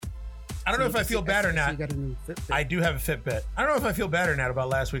I don't know if I feel bad or not. You got a new Fitbit. I do have a Fitbit. I don't know if I feel bad or not about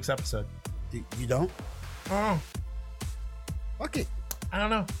last week's episode. You don't? Oh, Fuck it. I don't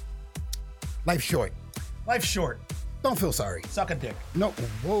know. Life's short. Life's short. Don't feel sorry. Suck a dick. No.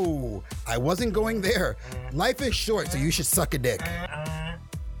 Whoa. I wasn't going there. Life is short, so you should suck a dick.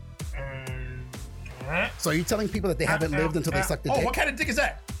 So are you telling people that they haven't lived until they suck the dick? Oh, what kind of dick is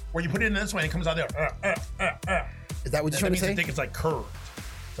that? Where you put it in this way and it comes out there. Is that what you're trying to say? The dick is like curved.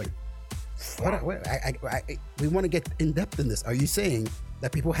 It's like, We want to get in depth in this. Are you saying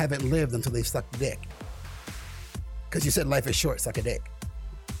that people haven't lived until they've sucked dick? Because you said life is short, suck a dick.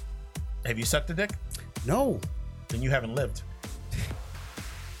 have you sucked a dick? No. Then you haven't lived.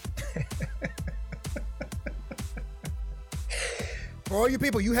 For all you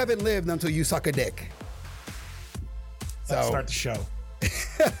people, you haven't lived until you suck a dick. Let's start the show.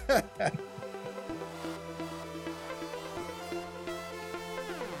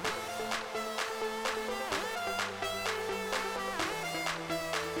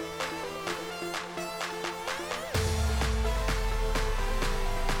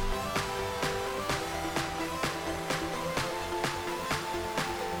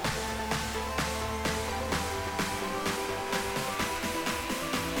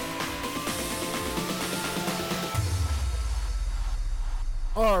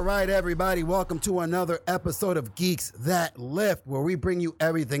 All right, everybody, welcome to another episode of Geeks That Lift, where we bring you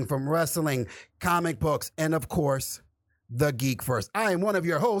everything from wrestling, comic books, and of course, the Geek First. I am one of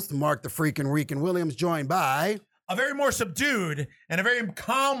your hosts, Mark the Freakin' Rican Williams, joined by a very more subdued and a very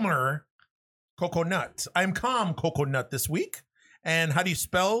calmer Coconut. I'm calm Coconut this week. And how do you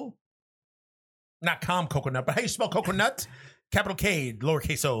spell? Not calm coconut, but how do you spell coconut? Capital K,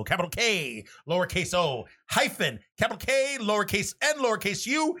 lowercase o, capital K, lowercase o, hyphen, capital K, lowercase n, lowercase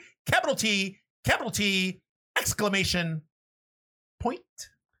u, capital T, exclamation point.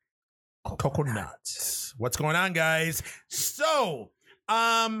 Coconut. What's going on, guys? So,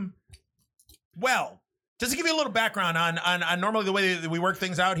 well, just to give you a little background on normally the way that we work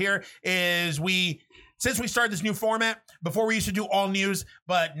things out here is since we started this new format, before we used to do all news,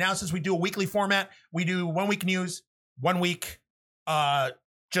 but now since we do a weekly format, we do 1 week news, 1 week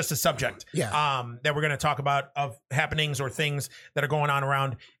just a subject that we're going to talk about of happenings or things that are going on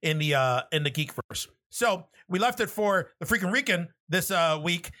around in the Geekverse. So we left it for the Freakin' Rican this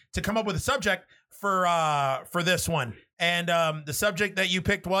week to come up with a subject for this one. And the subject that you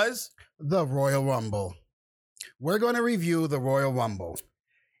picked was the Royal Rumble. We're going to review the Royal Rumble.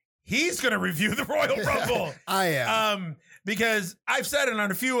 He's going to review the Royal Rumble. I am. Because I've said it on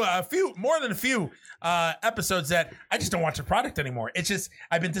a few more than a few episodes that I just don't watch the product anymore. It's just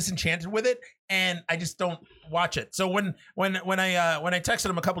I've been disenchanted with it, and I just don't watch it. So when I texted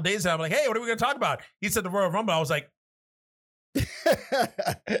him a couple days ago, I'm like, "Hey, what are we going to talk about?" He said the Royal Rumble. I was like,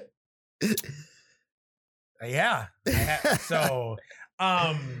 "Yeah." So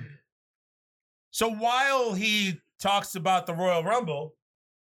while he talks about the Royal Rumble,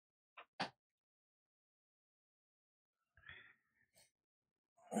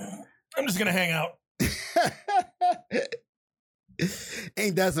 I'm just gonna hang out.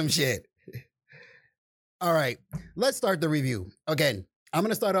 Ain't that some shit? All right, let's start the review. Again, I'm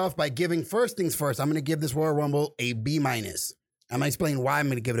gonna start off by giving first things first. I'm gonna give this Royal Rumble a B-. I'm gonna explain why I'm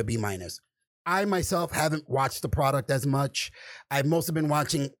gonna give it a B-. I myself haven't watched the product as much. I've mostly been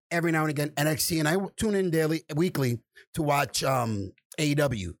watching every now and again NXT, and I tune in weekly to watch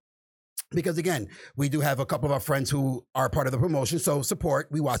AEW. Because again, we do have a couple of our friends who are part of the promotion, so support,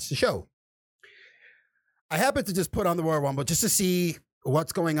 we watch the show. I happened to just put on the Royal Rumble just to see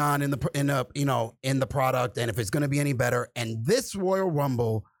what's going on in the product and if it's going to be any better. And this Royal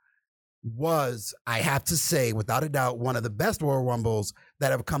Rumble was, I have to say, without a doubt, one of the best Royal Rumbles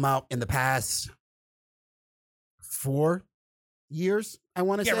that have come out in the past 4 years, I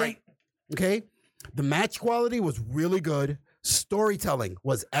want to say. Right. Okay. The match quality was really good. Storytelling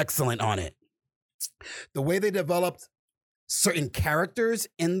was excellent on it. The way they developed certain characters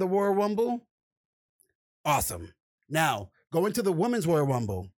in the Royal Rumble, awesome. Now, go into the Women's Royal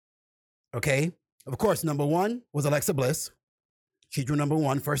Rumble. Okay. Of course, number one was Alexa Bliss. She drew number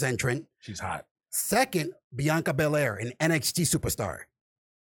one, first entrant. She's hot. Second, Bianca Belair, an NXT superstar.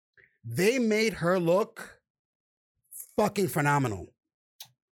 They made her look fucking phenomenal.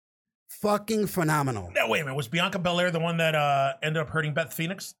 Fucking phenomenal. No, wait a minute. Was Bianca Belair the one that ended up hurting Beth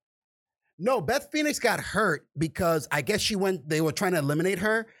Phoenix? No, Beth Phoenix got hurt because I guess they were trying to eliminate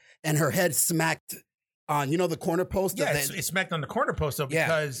her and her head smacked on, the corner post. Yeah, it smacked on the corner post though,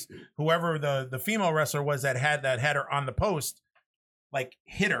 because whoever the female wrestler was that had her on the post, like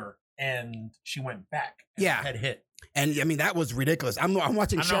hit her and she went back. And her head hit. And I mean, that was ridiculous. I'm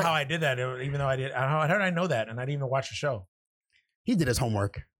watching. I don't know how I did that, even though I did. How did I know that? And I didn't even watch the show. He did his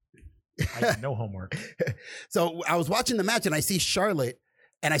homework. I did no homework. So I was watching the match and I see Charlotte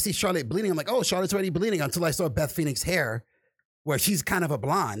bleeding. I'm like, oh, Charlotte's already bleeding, until I saw Beth Phoenix's hair, where she's kind of a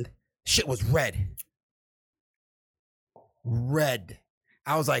blonde. Shit was red. Red.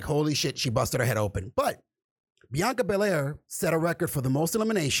 I was like, holy shit, she busted her head open. But Bianca Belair set a record for the most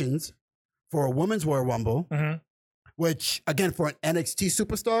eliminations for a women's Royal Rumble, which, again, for an NXT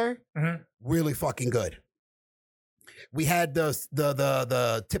superstar, really fucking good. We had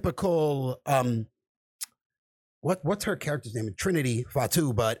the typical what's her character's name? Trinity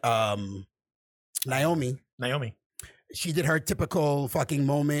Fatu, but Naomi. She did her typical fucking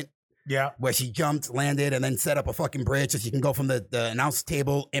moment. Yeah. Where she jumped, landed, and then set up a fucking bridge so she can go from the announce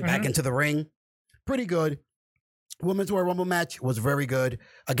table and back into the ring. Pretty good. Women's Royal Rumble match was very good.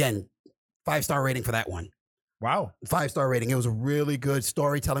 Again, 5-star rating for that one. Wow. 5-star rating. It was really good.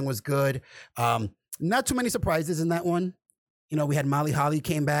 Storytelling was good. Not too many surprises in that one. You know, we had Molly Holly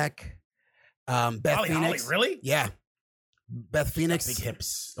came back. Beth Molly Phoenix. Holly, really? Yeah. Beth Phoenix. Big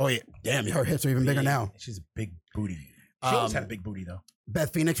hips. Oh, yeah. Damn, her hips are even bigger now. She's a big booty. She always had a big booty, though.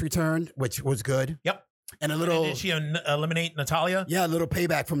 Beth Phoenix returned, which was good. Yep. And a little... Did she eliminate Natalya? Yeah, a little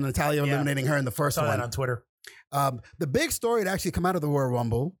payback from Natalya eliminating her in the first I saw one. that on Twitter. The big story to actually come out of the Royal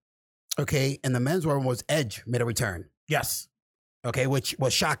Rumble, okay, and the men's Royal Rumble was Edge made a return. Yes. Okay, which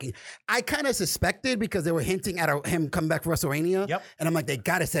was shocking. I kind of suspected because they were hinting at him coming back for WrestleMania. Yep. And I'm like, they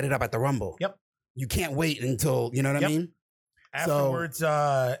got to set it up at the Rumble. Yep. You can't wait until, you know what I mean? Afterwards,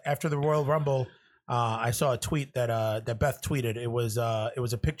 after the Royal Rumble, I saw a tweet that Beth tweeted. It was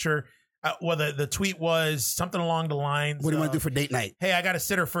a picture. The tweet was something along the lines. What do you want to do for date night? Hey, I got a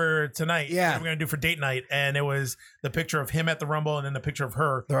sitter for tonight. Yeah. What are we gonna do for date night? And it was the picture of him at the Rumble, and then the picture of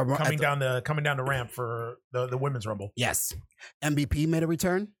her coming down the ramp for the women's Rumble. Yes. MVP made a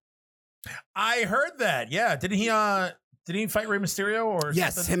return. I heard that. Yeah. Didn't he fight Rey Mysterio or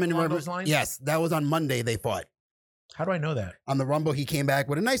yes? something Him and along those lines? Yes, that was on Monday. They fought. How do I know that? On the Rumble, he came back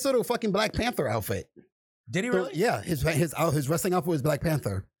with a nice little fucking Black Panther outfit. Did he really? Yeah, his wrestling outfit was Black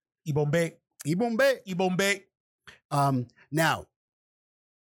Panther. Ibombe. Now,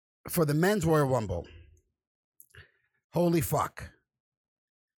 for the men's Royal Rumble, holy fuck.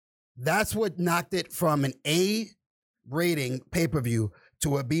 That's what knocked it from an A rating pay-per-view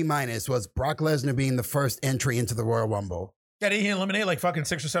to a B- was Brock Lesnar being the first entry into the Royal Rumble. Yeah, did he eliminate like fucking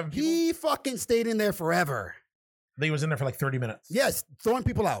 6 or 7 people? He fucking stayed in there forever. He was in there for like 30 minutes. Yes, throwing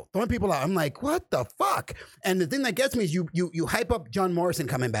people out. I'm like, what the fuck? And the thing that gets me is you hype up John Morrison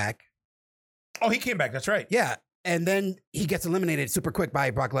coming back. Oh, he came back. That's right. Yeah. And then he gets eliminated super quick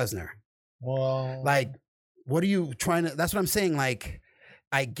by Brock Lesnar. Well, like, what are you trying to... That's what I'm saying. Like,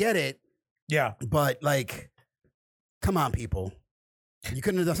 I get it. Yeah. But, like, come on, people. You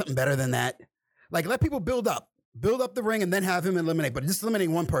couldn't have done something better than that. Like, let people build up the ring and then have him eliminate. But just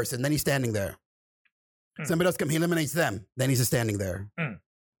eliminating one person, then he's standing there. Somebody else he eliminates them, then he's just standing there.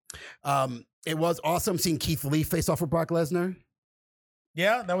 It was awesome seeing Keith Lee face off with Brock Lesnar.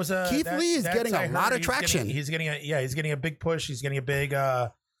 Yeah, that was Keith Lee is getting a lot of traction. He's getting a big push. He's getting a big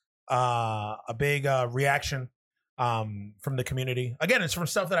reaction from the community. Again, it's from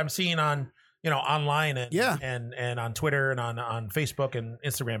stuff that I'm seeing on online and on Twitter and on Facebook and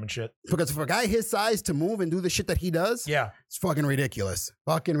Instagram and shit. Because for a guy his size to move and do the shit that he does, it's fucking ridiculous.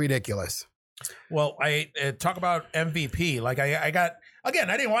 Fucking ridiculous. Well, I talk about MVP. Like I got, again,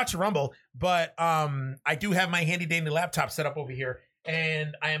 I didn't watch the Rumble, but I do have my handy dandy laptop set up over here,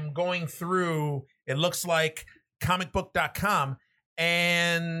 and I am going through, it looks like comicbook.com,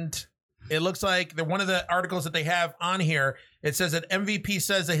 and it looks like one of the articles that they have on here, it says that MVP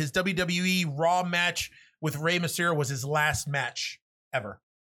says that his WWE Raw match with Rey Mysterio was his last match ever.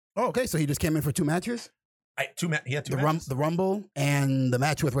 Oh, okay. So he just came in for 2 matches? He had two matches? The Rumble and the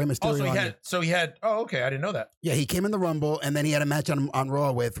match with Rey Mysterio. He had. Oh, okay. I didn't know that. Yeah, he came in the Rumble and then he had a match on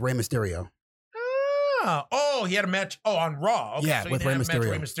Raw with Rey Mysterio. Oh, he had a match. Oh, on Raw. Okay, yeah, so with Rey Mysterio.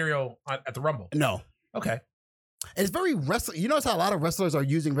 Rey Mysterio at the Rumble. No. Okay. It's very wrestling. You notice how a lot of wrestlers are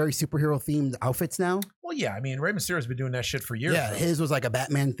using very superhero themed outfits now? Well, yeah. I mean, Rey Mysterio's been doing that shit for years. Yeah, his was like a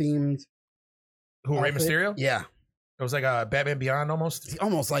Batman themed. Who, Rey Mysterio? Yeah. It was like a Batman Beyond almost.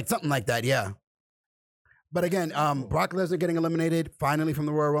 Almost like something like that. Yeah. But again, Brock Lesnar getting eliminated finally from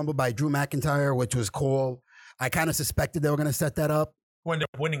the Royal Rumble by Drew McIntyre, which was cool. I kind of suspected they were going to set that up. Who ended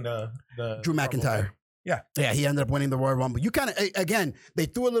up winning the Drew McIntyre. Rumble. Yeah. Yeah, he ended up winning the Royal Rumble. You kind of, again, they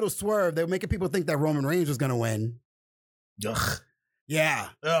threw a little swerve. They were making people think that Roman Reigns was going to win. Ugh. Yeah.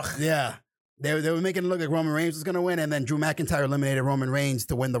 Ugh. Yeah. They were making it look like Roman Reigns was going to win, and then Drew McIntyre eliminated Roman Reigns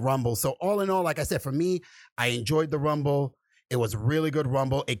to win the Rumble. So all in all, like I said, for me, I enjoyed the Rumble. It was a really good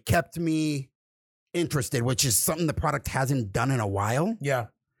Rumble. It kept me interested, which is something the product hasn't done in a while. Yeah.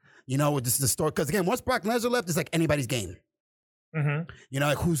 You know, just the story. Because again, once Brock Lesnar left, it's like anybody's game. Mm-hmm. You know,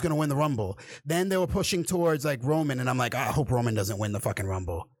 like who's going to win the Rumble? Then they were pushing towards like Roman, and I'm like, I hope Roman doesn't win the fucking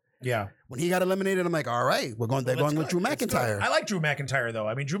Rumble. Yeah. When he got eliminated, I'm like, all right, they're going with Drew McIntyre. I like Drew McIntyre though.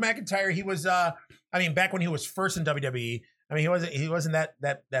 I mean, Drew McIntyre, he was back when he was first in WWE, I mean, he wasn't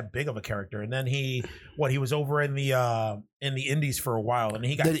that big of a character. And then he was over in the indies for a while, and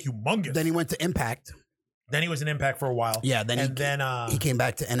he got humongous. Then he went to Impact. Then he was in Impact for a while. Yeah, then he came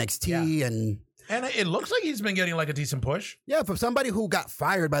back to NXT and it looks like he's been getting like a decent push. Yeah, for somebody who got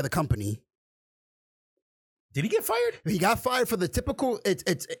fired by the company. Did he get fired? He got fired for the typical.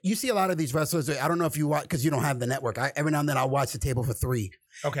 It's you see a lot of these wrestlers. I don't know if you watch because you don't have the network. Every now and then I'll watch the Table for Three.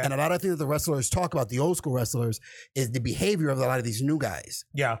 Okay. And a lot of things that the wrestlers talk about, the old school wrestlers, is the behavior of a lot of these new guys.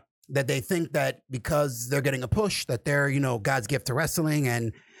 Yeah. That they think that because they're getting a push, that they're God's gift to wrestling,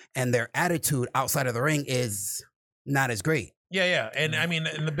 and their attitude outside of the ring is not as great. Yeah. And I mean,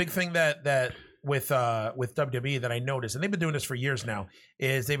 and the big thing that with WWE that I noticed, and they've been doing this for years now,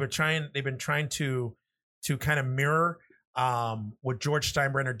 is they've been trying to kind of mirror what George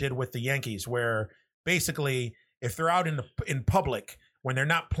Steinbrenner did with the Yankees, where basically if they're out in public when they're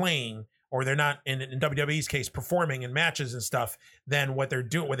not playing, or they're not in WWE's case performing in matches and stuff, then what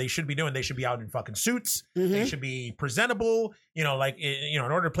they should be doing, they should be out in fucking suits. Mm-hmm. They should be presentable. In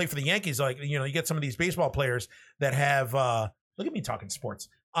order to play for the Yankees, you get some of these baseball players that have look at me talking sports.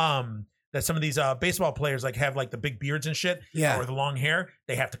 That some of these baseball players have the big beards and shit, or the long hair.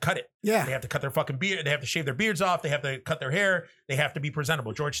 They have to cut it. Yeah, they have to cut their fucking beard. They have to shave their beards off. They have to cut their hair. They have to be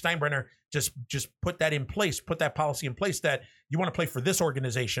presentable. George Steinbrenner just put that in place. Put that policy in place that you want to play for this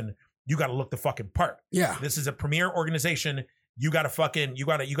organization, you got to look the fucking part. Yeah, this is a premier organization. You got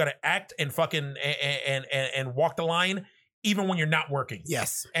to act and fucking and walk the line even when you're not working.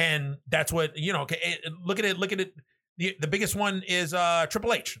 Yes, and that's what look at it. The biggest one is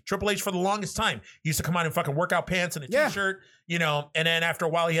Triple H. Triple H for the longest time he used to come out in fucking workout pants and a t-shirt, and then after a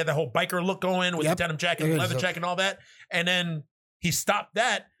while he had the whole biker look going with the denim jacket, and leather jacket, and all that. And then he stopped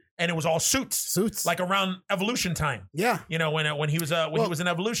that, and it was all suits, like around Evolution time. Yeah, when he was he was in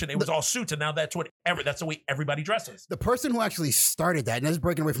Evolution, it was all suits, and now that's the way everybody dresses. The person who actually started that, and this is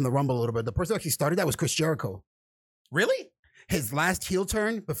breaking away from the Rumble a little bit, the person who actually started that was Chris Jericho. Really? His last heel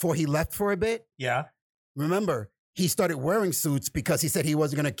turn before he left for a bit. Yeah. Remember, he started wearing suits because he said he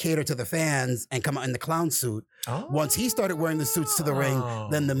wasn't going to cater to the fans and come out in the clown suit. Oh. Once he started wearing the suits to the ring,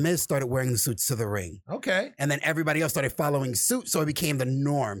 then The Miz started wearing the suits to the ring. Okay. And then everybody else started following suit, so it became the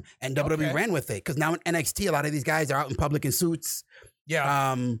norm. And WWE ran with it because now in NXT, a lot of these guys are out in public in suits.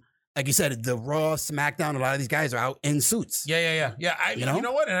 Yeah. Like you said, the Raw, SmackDown, a lot of these guys are out in suits. Yeah. You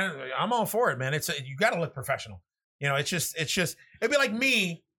know what? I'm all for it, man. You got to look professional. It's just it'd be like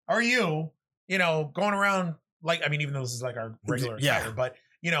me or you, going around. Even though this is like our regular attire, but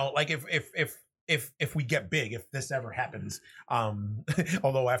if we get big, if this ever happens,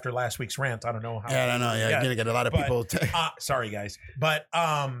 although after last week's rant, I don't know how. Yeah, I don't know. Yeah, you're gonna get a lot of people. Sorry, guys, but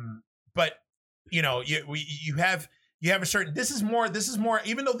you have a certain. This is more.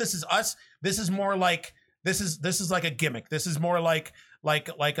 Even though this is us, this is more like this is like a gimmick. This is more like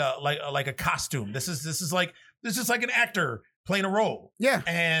a costume. This is like an actor playing a role. Yeah,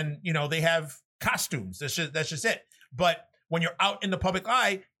 and they have costumes. That's just it. But when you're out in the public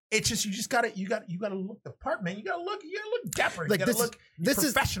eye, it's just you gotta look the part, man. You gotta look dapper. You gotta look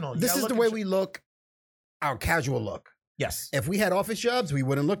professional. This is the way we look, our casual look. Yes. If we had office jobs, we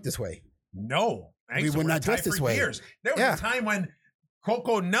wouldn't look this way. No. We would not dress this way. Years. There was a time when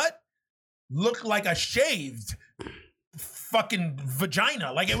Coco Nut looked like a shaved fucking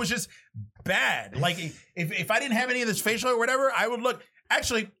vagina. It was just bad. If I didn't have any of this facial or whatever, I would look.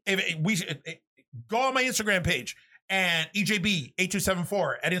 Actually, go on my Instagram page and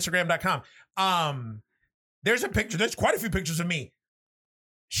EJB8274 at Instagram.com. There's a picture. There's quite a few pictures of me.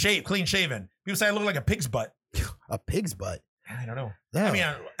 Clean shaven. People say I look like a pig's butt. A pig's butt? I don't know. Yeah. I mean,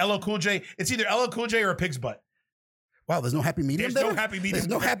 LL Cool J. It's either LL Cool J or a pig's butt. Wow, there's no happy medium there? There's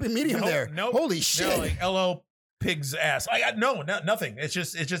no happy medium there. Nope. Holy shit. No, LL pig's ass. I got nothing. It's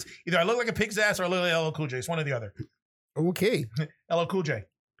just either I look like a pig's ass or I look like LL Cool J. It's one or the other. Okay. LL Cool J.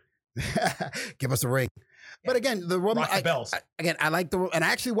 Give us a ring. But again, the Rumble. Rock the bells. I like and I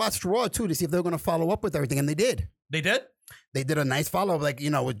actually watched Raw too to see if they were going to follow up with everything, and they did. They did? They did a nice follow up,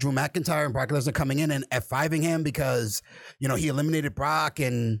 with Drew McIntyre and Brock Lesnar coming in and F5ing him because, he eliminated Brock.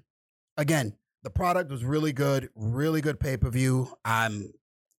 And again, the product was really good pay-per-view.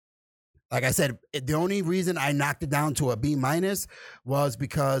 Like I said, the only reason I knocked it down to a B- was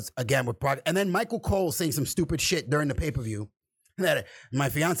because, again, with Brock. And then Michael Cole saying some stupid shit during the pay-per-view that my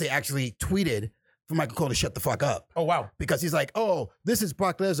fiance actually tweeted for Michael Cole to shut the fuck up. Oh, wow. Because he's like, oh, this is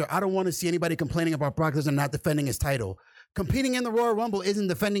Brock Lesnar. I don't want to see anybody complaining about Brock Lesnar not defending his title. Competing in the Royal Rumble isn't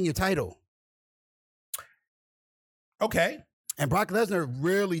defending your title. Okay. And Brock Lesnar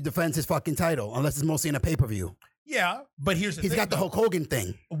rarely defends his fucking title unless it's mostly in a pay-per-view. Yeah, but here's the thing. He's got the Hulk Hogan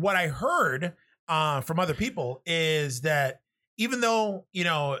thing. What I heard from other people is that even though,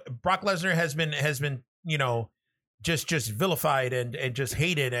 Brock Lesnar has been, just vilified and just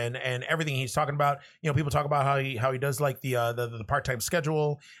hated and everything he's talking about, people talk about how he does like the part-time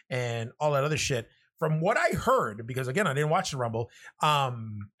schedule and all that other shit. From what I heard, because again, I didn't watch the Rumble,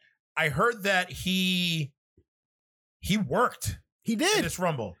 I heard that he worked. He did. In this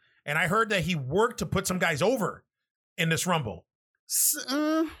Rumble. And I heard that he worked to put some guys over in this Rumble.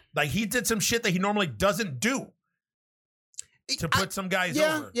 Like he did some shit that he normally doesn't do to put some guys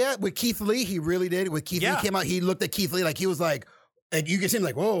over. Yeah, with Keith Lee, he really did. With Keith Lee came out, he looked at Keith Lee like he was like, and you can see him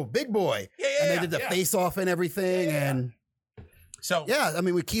like, whoa, big boy. And they did the face off and everything. And so, yeah, I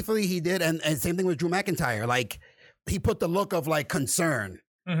mean, with Keith Lee, he did. And same thing with Drew McIntyre. Like he put the look of like concern.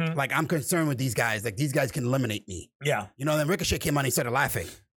 Mm-hmm. Like I'm concerned with these guys. Like these guys can eliminate me. Yeah. Then Ricochet came on and he started laughing.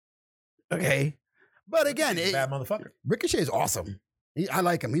 Okay. But again, bad motherfucker. Ricochet is awesome. I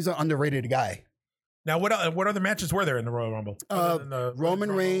like him. He's an underrated guy. Now, what other matches were there in the Royal Rumble?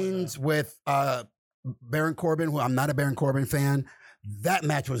 Roman Reigns with Baron Corbin, who I'm not a Baron Corbin fan. That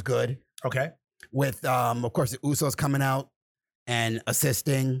match was good. Okay. With, of course, the Usos coming out and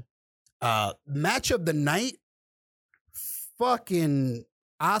assisting. Match of the night, fucking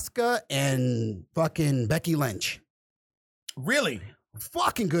Asuka and fucking Becky Lynch. Really?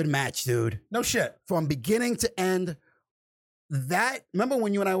 Fucking good match, dude. No shit. From beginning to end. Remember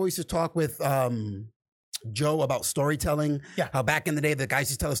when you and I always used to talk with Joe about storytelling? Yeah. How back in the day, the guys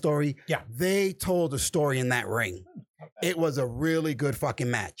used to tell a story? Yeah. They told a story in that ring. It was a really good fucking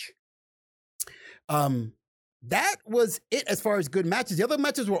match. That was it as far as good matches. The other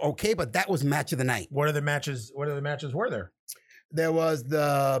matches were okay, but that was match of the night. What other matches were there? There was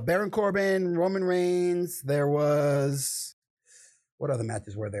the Baron Corbin, Roman Reigns. There was, what other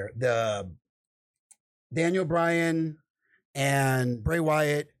matches were there? The Daniel Bryan and Bray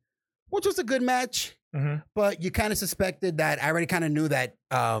Wyatt, which was a good match. Mm-hmm. But you kind of suspected that. I already kind of knew that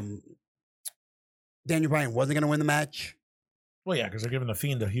Daniel Bryan wasn't going to win the match. Well, yeah, because they're giving the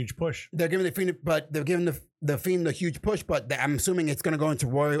Fiend a huge push. They're giving the Fiend a huge push, but I'm assuming it's going to go into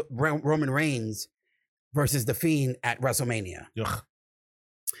Roman Reigns versus the Fiend at WrestleMania. Ugh.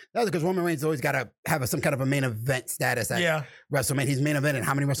 That's because Roman Reigns always got to have some kind of a main event status at WrestleMania. He's main event in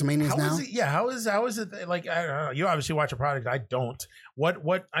how many WrestleManias now? How is it like? I don't know. You obviously watch a product. I don't.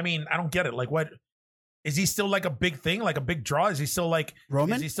 What? I mean, I don't get it. Like, what? Is he still like a big thing, like a big draw? Is he still like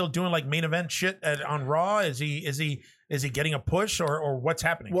Roman? Is he still doing like main event shit on Raw? Is he getting a push or what's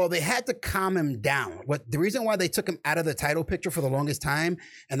happening? Well, they had to calm him down. The reason why they took him out of the title picture for the longest time,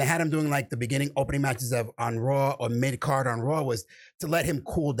 and they had him doing like the beginning opening matches on Raw or mid card on Raw, was to let him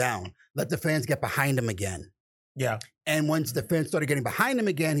cool down, let the fans get behind him again. Yeah. And once the fans started getting behind him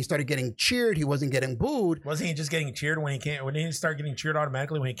again, he started getting cheered. He wasn't getting booed. Wasn't he just getting cheered when he came? When he started getting cheered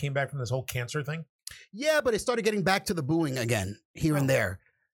automatically when he came back from this whole cancer thing? Yeah, but it started getting back to the booing again, here and there.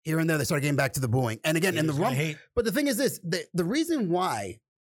 Here and there, they started getting back to the booing. And again, in the Rumble. But the thing is this, the reason why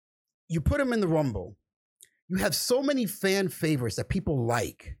you put him in the Rumble, you have so many fan favorites that people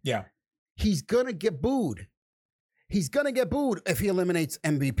like. Yeah. He's going to get booed. He's going to get booed if he eliminates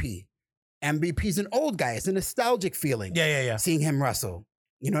MVP. MVP's an old guy. It's a nostalgic feeling. Yeah. Seeing him wrestle.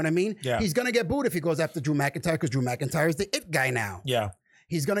 You know what I mean? Yeah. He's going to get booed if he goes after Drew McIntyre because Drew McIntyre is the it guy now. Yeah.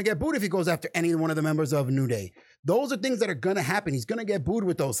 He's going to get booed if he goes after any one of the members of New Day. Those are things that are going to happen. He's going to get booed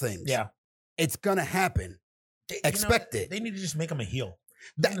with those things. Yeah. It's going to happen. Expect it. They need to just make him a heel.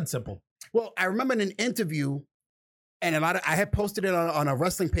 Plain and simple. Well, I remember in an interview, and I had posted it on a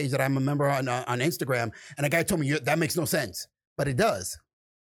wrestling page that I'm a member on Instagram, and a guy told me, that makes no sense. But it does.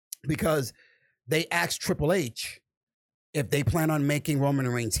 Because they asked Triple H if they plan on making Roman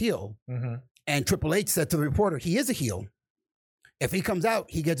Reigns heel. Mm-hmm. And Triple H said to the reporter, he is a heel. If he comes out,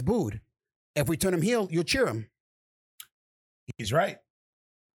 he gets booed. If we turn him heel, you'll cheer him. He's right.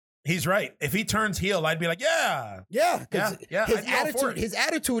 He's right. If he turns heel, I'd be like, yeah. Yeah. Yeah. His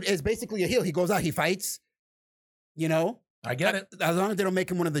attitude is basically a heel. He goes out, he fights. You know? I get it. As long as they don't make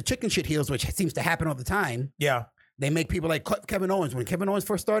him one of the chicken shit heels, which seems to happen all the time. Yeah. They make people like Kevin Owens. When Kevin Owens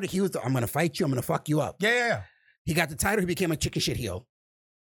first started, he was I'm going to fight you. I'm going to fuck you up. Yeah. He got the title. He became a chicken shit heel.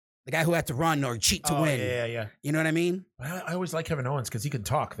 The guy who had to run or cheat to win. Yeah. You know what I mean? I always like Kevin Owens because he can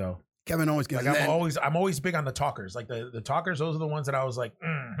talk, though. Kevin Owens. Like I'm always big on the talkers. Like the talkers, those are the ones that I was like,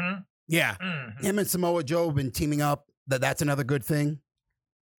 yeah. Him and Samoa Joe have been teaming up. That's another good thing.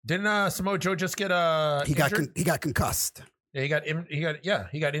 Didn't Samoa Joe just get he got concussed. Yeah,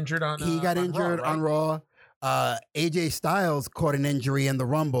 he got injured on. He got injured on Raw. AJ Styles caught an injury in the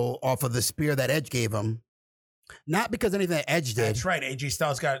Rumble off of the spear that Edge gave him. Not because anything that Edge did. That's right. AJ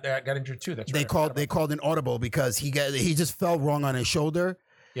Styles got injured too. That's right. They called an audible because he just fell wrong on his shoulder.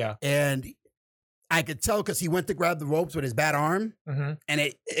 Yeah, and I could tell because he went to grab the ropes with his bad arm,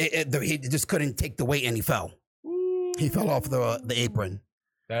 and he just couldn't take the weight and he fell. Ooh. He fell off the apron.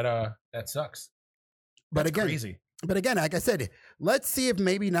 That sucks. But again, crazy. But again, like I said, let's see if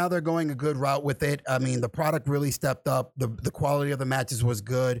maybe now they're going a good route with it. I mean, the product really stepped up. The quality of the matches was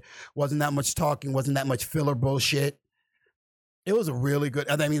good. Wasn't that much talking. Wasn't that much filler bullshit. It was a really good.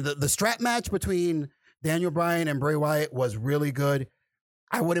 I mean, the strap match between Daniel Bryan and Bray Wyatt was really good.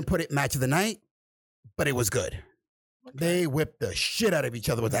 I wouldn't put it match of the night, but it was good. Okay. They whipped the shit out of each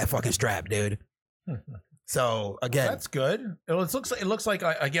other with that fucking strap, dude. So again, that's good. It looks like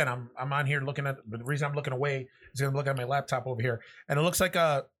again, I'm on here looking at the reason I'm looking away is I'm looking at my laptop over here, and it looks like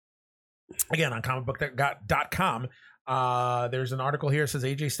again on comicbook.com. There's an article here that says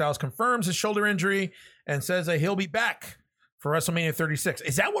AJ Styles confirms his shoulder injury and says that he'll be back for WrestleMania 36.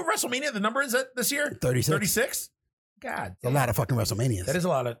 Is that what WrestleMania the number is this year? 36. 36. God, a lot of fucking WrestleManias. That is a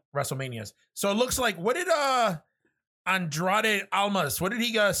lot of WrestleManias. So it looks like what did Andrade Almas? What did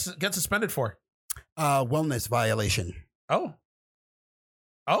he get suspended for? Wellness violation. Oh.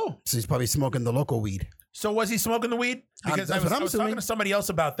 So he's probably smoking the local weed. So was he smoking the weed? Because I was talking to somebody else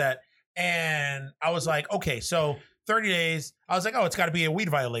about that, and I was like, okay, so 30 days. I was like, oh, it's got to be a weed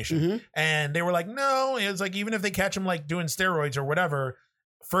violation. And they were like, no. It was like, even if they catch him like doing steroids or whatever,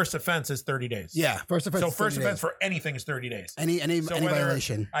 first offense is 30 days. Yeah, first offense. So first offense for anything is 30 days. Any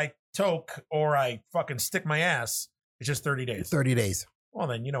violation. I toke or I fucking stick my ass, it's just 30 days. 30 days. Well,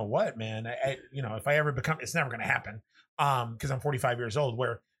 then you know what, man? I if I ever become, it's never going to happen. Because I'm 45 years old.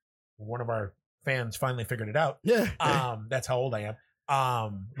 Where one of our fans finally figured it out. Yeah. That's how old I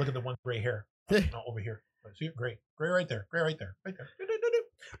am. Look at the one gray hair over here. See it? Gray right there. Right there.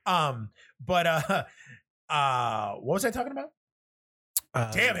 But what was I talking about?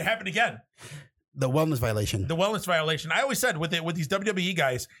 Damn, it happened again. The wellness violation. The wellness violation. I always said with these WWE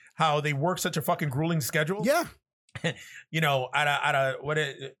guys how they work such a fucking grueling schedule. Yeah. Out of what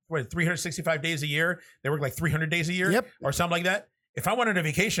 365 days a year, they work like 300 days a year, or something like that. If I wanted a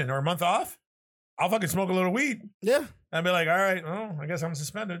vacation or a month off, I'll fucking smoke a little weed. Yeah, I'd be like, all right, well, I guess I'm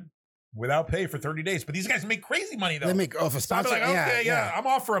suspended without pay for 30 days. But these guys make crazy money though. They make off a sponsor. So I'd be like, okay, yeah, I'm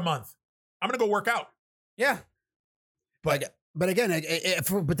off for a month. I'm gonna go work out. Yeah, but again,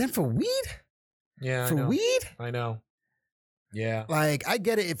 for weed. Yeah, for weed. I know. Yeah, like I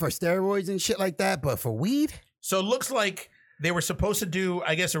get it for steroids and shit like that, but for weed. So it looks like they were supposed to do,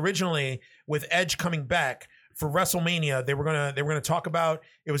 I guess, originally with Edge coming back for WrestleMania. They were gonna talk about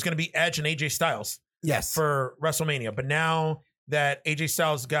it was gonna be Edge and AJ Styles. Yes, for WrestleMania. But now that AJ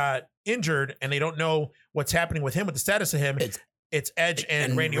Styles got injured and they don't know what's happening with him, with the status of him, it's Edge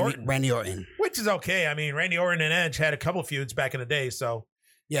and Randy Orton. Randy Orton, which is okay. I mean, Randy Orton and Edge had a couple feuds back in the day, so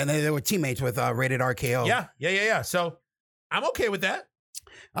yeah, and they were teammates with Rated RKO. Yeah. So I'm okay with that.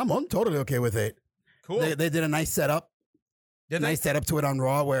 I'm totally okay with it. Cool. They did a nice setup. Nice setup to it on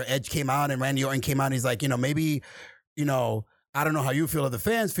Raw where Edge came out and Randy Orton came out. And he's like, maybe, I don't know how you feel or the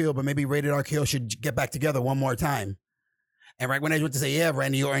fans feel, but maybe Rated RKO should get back together one more time. And right when Edge went to say, yeah,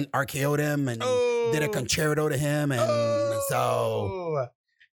 Randy Orton RKO'd him and did a concerto to him. And so.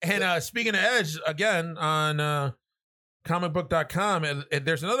 And speaking of Edge, again, on comicbook.com,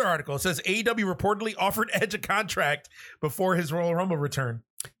 there's another article. It says AEW reportedly offered Edge a contract before his Royal Rumble return.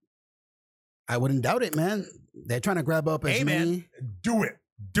 I wouldn't doubt it, man. They're trying to grab up as many. Do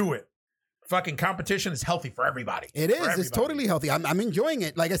it. Fucking competition is healthy for everybody. It is. It's totally healthy. I'm enjoying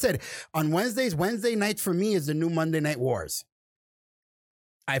it. Like I said, on Wednesday nights for me is the new Monday Night Wars.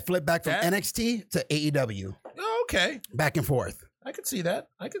 I flip back from NXT to AEW. Oh, okay. Back and forth. I could see that.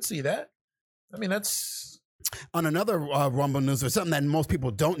 I mean, that's... On another Rumble news, or something that most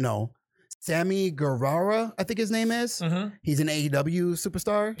people don't know, Sammy Guevara, I think his name is. Mm-hmm. He's an AEW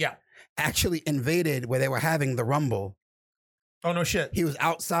superstar. Yeah. Actually invaded where they were having the Rumble. Oh, no shit. He was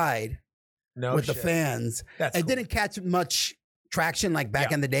outside with the fans. It didn't catch much traction like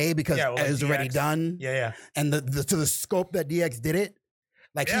back in the day because it was already done. Yeah. And to the scope that DX did it,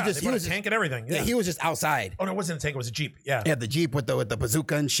 like he was tank and everything. Yeah, he was just outside. Oh no, it wasn't a tank. It was a Jeep. Yeah, the Jeep with the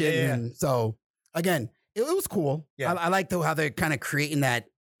bazooka and shit. Yeah. And so again, it was cool. Yeah, I like how they're kind of creating that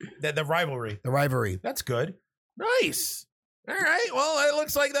the rivalry. The rivalry. That's good. Nice. All right. Well, it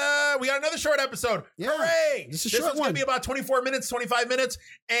looks like we got another short episode. Yeah, Hooray! this is a This short one's going one. to be about 24 minutes, 25 minutes,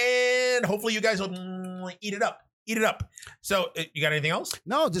 and hopefully you guys will eat it up. Eat it up. So, you got anything else?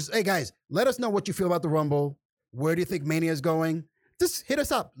 No, just, hey, guys, let us know what you feel about the Rumble. Where do you think Mania is going? Just hit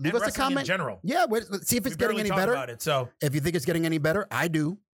us up. Leave And us a wrestling comment. in general. Yeah, let's see if it's We getting barely any talk better. about it, so If you think it's getting any better, I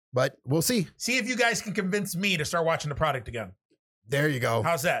do, but we'll see. see if you guys can convince me to start watching the product again. There you go.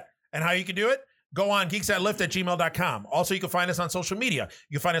 How's that? And how you can do it? Go on geeksatlift@gmail.com. Also, you can find us on social media.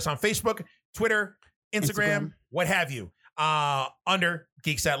 You can find us on Facebook, Twitter, Instagram. What have you, under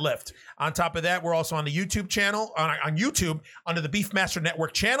Geeks That Lift. On top of that, we're also on the YouTube channel, on YouTube, under the Beefmaster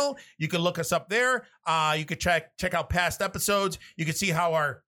Network channel. You can look us up there. You can check out past episodes. You can see how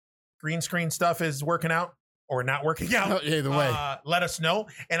our green screen stuff is working out or not working out. Either way. Let us know.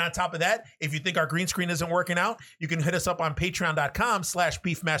 And on top of that, if you think our green screen isn't working out, you can hit us up on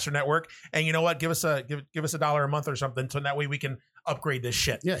patreon.com/Beefmaster Network. And you know what? Give us $1 a month or something, so that way we can upgrade this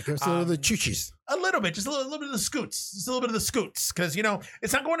shit. Yeah, give us a little of the choochies. A little bit, just a little bit of the scoots. Just a little bit of the scoots. Because,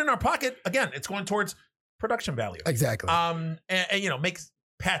 it's not going in our pocket. Again, it's going towards production value. Exactly. And makes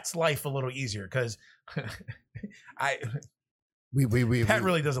Pat's life a little easier because Pat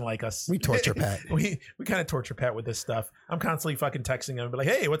really doesn't like us. We torture Pat. we kind of torture Pat with this stuff. I'm constantly fucking texting him and be like,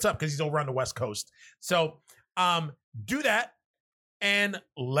 hey, what's up? Because he's over on the West Coast. So do that and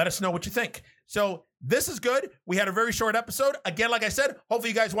let us know what you think. So this is good. We had a very short episode. Again, like I said, hopefully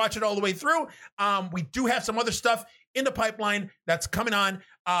you guys watch it all the way through. We do have some other stuff in the pipeline that's coming on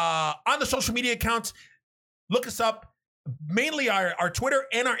the social media accounts. Look us up. Mainly our Twitter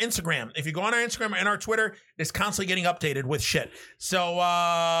and our Instagram. If you go on our Instagram and our Twitter, it's constantly getting updated with shit. So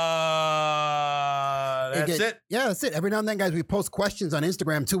that's it. Yeah, that's it. Every now and then, guys, we post questions on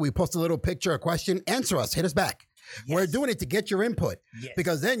Instagram too. We post a little picture, a question, answer us, hit us back. Yes. We're doing it to get your input. Yes.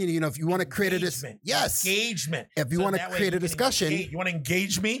 Because then, if you want to create Engagement. engagement. If you So want that to way create you a can discussion. You want to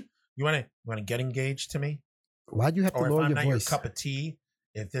engage me? You want to get engaged to me? Why'd you have to Or if lower I'm your not voice? your cup of tea,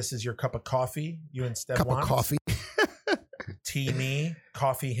 if this is your cup of coffee, you instead Cup want of coffee. tea me,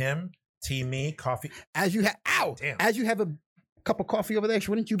 coffee him, tea me, coffee. As you have, Damn. as you have a cup of coffee over there,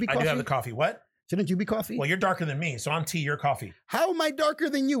 shouldn't you be I coffee? do have the coffee. What? Shouldn't you be coffee? Well, you're darker than me, so I'm tea, you're coffee. How am I darker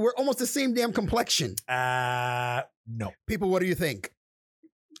than you? We're almost the same damn complexion. No. People, what do you think?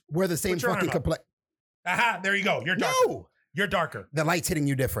 We're the same Put your fucking arm up. complexion. Aha, there you go. You're darker. No, You're darker. the light's hitting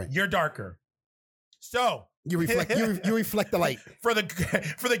you different. You're darker. So You reflect. you reflect the light. for the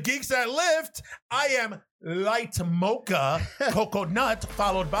Geeks That Lift, I am light mocha coconut,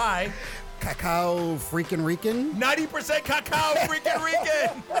 followed by Cacao freaking Rican. 90% cacao freaking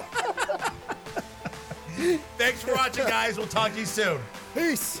Rican. Thanks for watching, guys. We'll talk to you soon.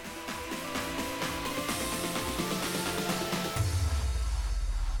 Peace.